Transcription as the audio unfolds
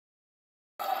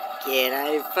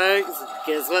G'day folks,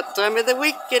 guess what time of the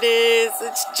week it is?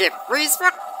 It's Jeffery's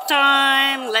Rock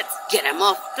time! Let's get 'em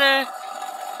off the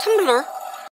tumbler.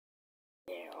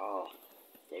 They're off.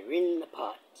 They're in the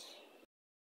pot.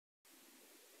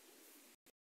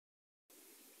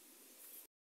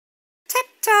 Tap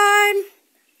time!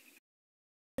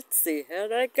 Let's see how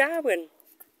they're going.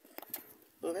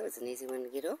 Well, that was an easy one to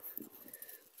get off.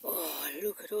 Oh,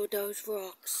 look at all those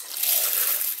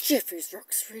rocks. Jeffery's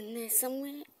Rocks are in there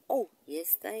somewhere. Oh,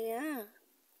 yes they are.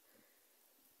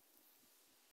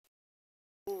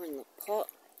 More in the pot.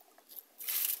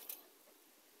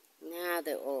 Now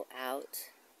they're all out.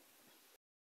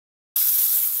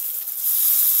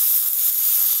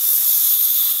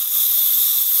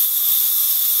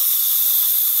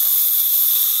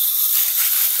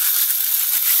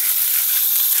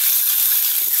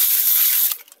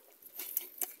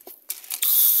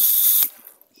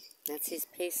 That's his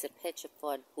piece of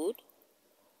petrified wood.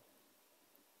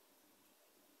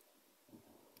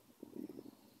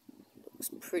 Looks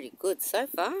pretty good so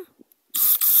far.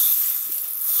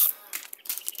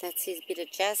 That's his bit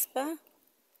of jasper.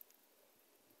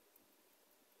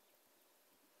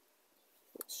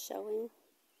 It's showing.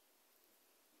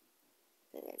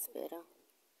 That's better.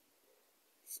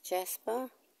 It's jasper.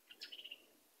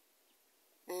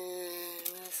 And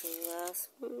where's the last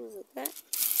one? Was it that?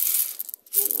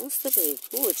 It must have been.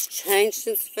 Oh, it's changed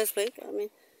since the first week. I mean,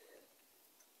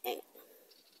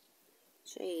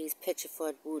 geez,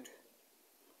 petrified wood.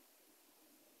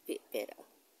 Bit better.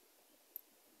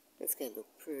 It's going to look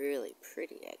really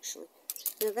pretty, actually.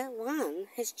 Now, that one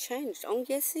has changed. I'm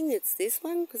guessing it's this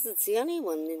one, because it's the only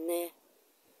one in there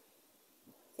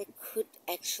that could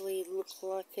actually look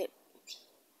like it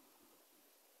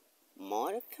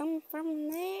might have come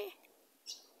from there.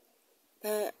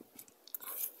 But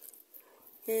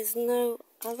there's no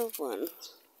other one.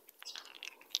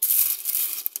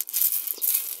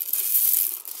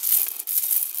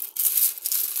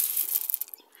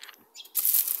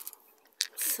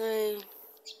 So,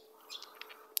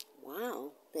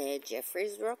 wow, they're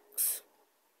Jeffery's Rocks.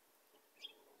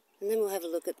 And then we'll have a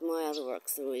look at my other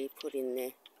rocks that we put in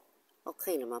there. I'll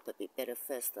clean them up a bit better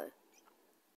first though.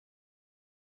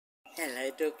 Hello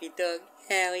doggy dog,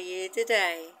 how are you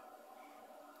today?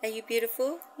 Are you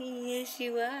beautiful? Yes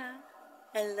you are.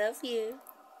 I love you.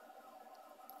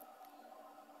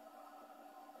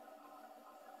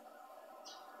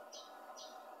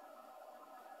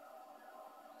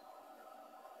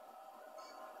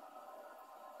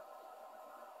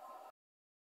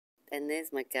 And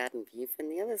there's my garden view from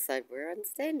the other side where I'm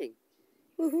standing.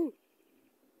 Woohoo!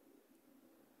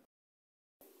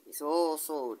 It's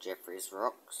also Jeffery's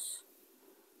Rocks.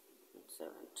 So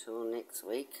until next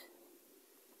week,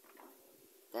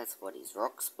 that's what his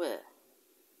rocks were.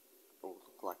 All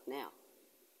look like now.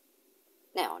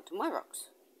 Now onto my rocks.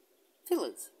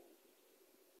 Fillers.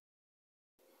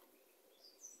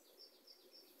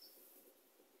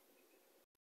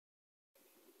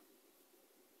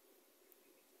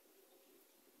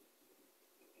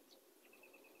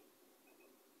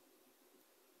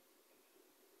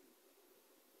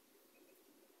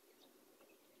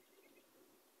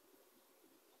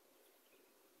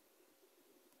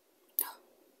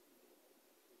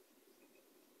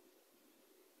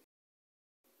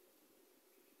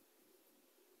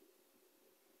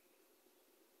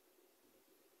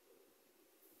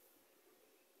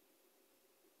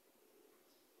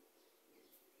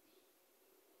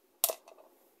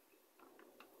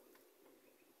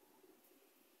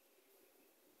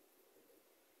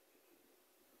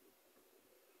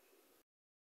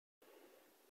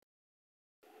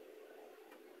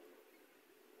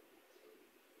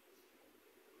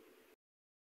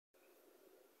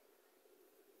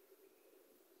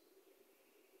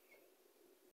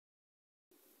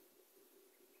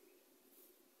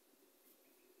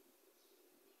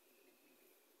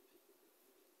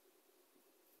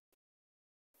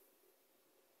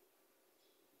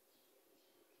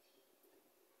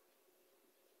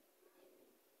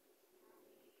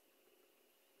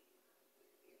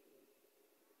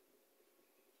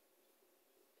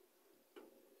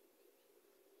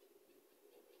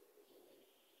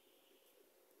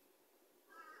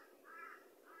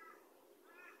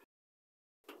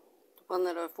 One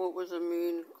that I thought was a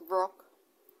moon rock.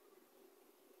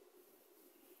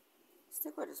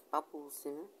 Still got its bubbles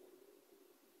in it.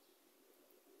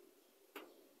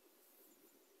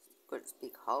 Still got its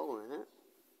big hole in it.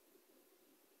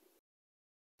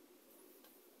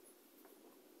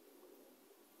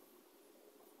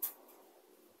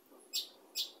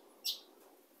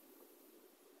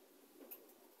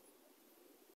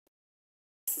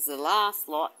 This is the last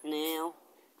lot now.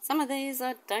 Some of these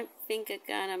I don't think are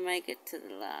going to make it to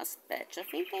the last batch. I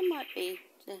think they might be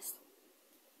just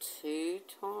too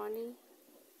tiny.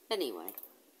 Anyway,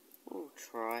 we'll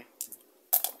try.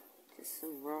 Just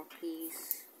some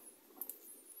rockies.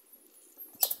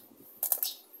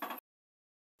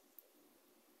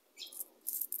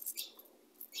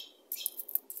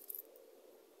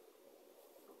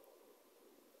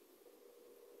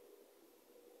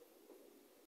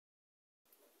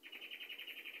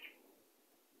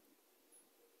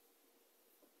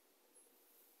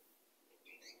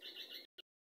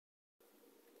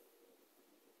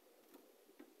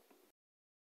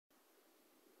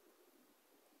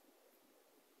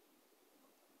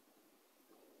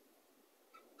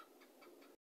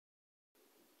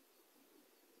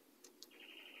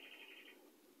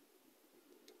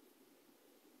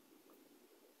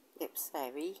 Yep,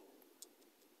 sorry.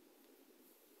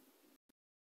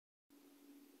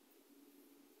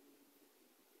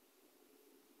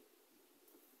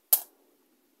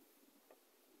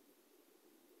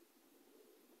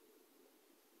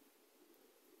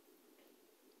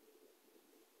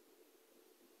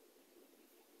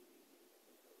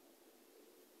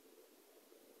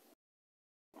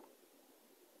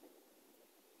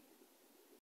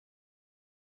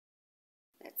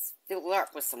 Let's fill her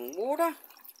up with some water.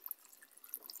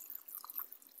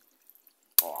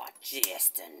 Oh,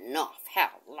 just enough. How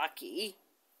lucky.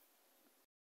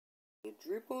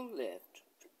 Dribble left.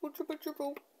 Dribble, dribble,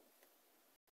 dribble.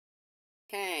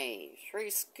 Okay, 3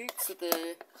 scoops of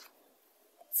the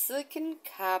silicon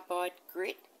carbide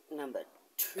grit number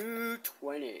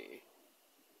 220.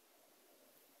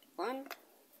 1,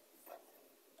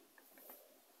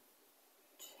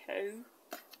 2,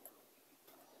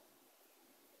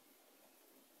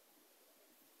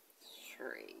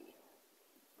 3.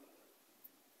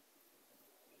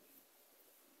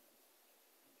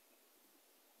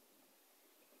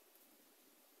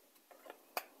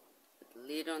 Put the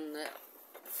lid on that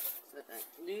so I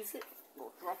don't lose it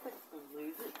or drop it and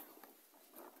lose it.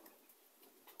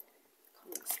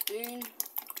 Common spoon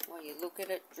while you look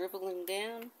at it dribbling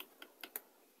down.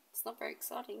 It's not very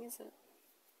exciting, is it?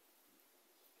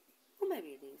 Or maybe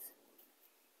it is.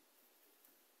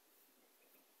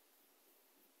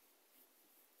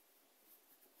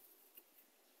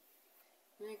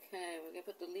 Okay, we're going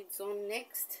to put the lids on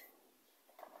next.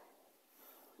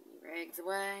 Put your rags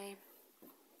away.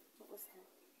 What was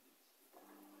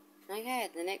that? Okay,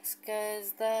 the next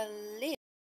goes the lid.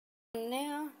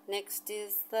 Now, next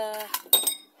is the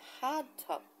hard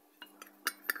top.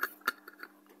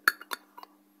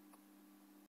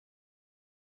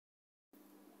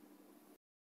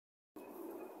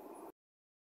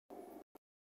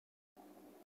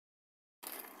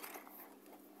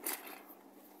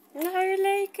 No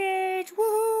leakage!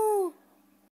 Woohoo!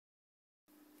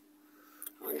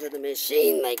 Onto the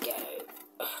machine they go.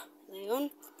 Are they on?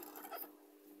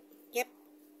 Yep.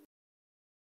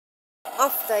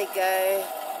 Off they go.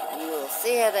 You will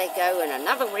see how they go in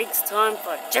another week's time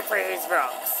for Jeffery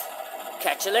Rocks.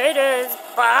 Catch you later.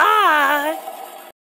 Bye!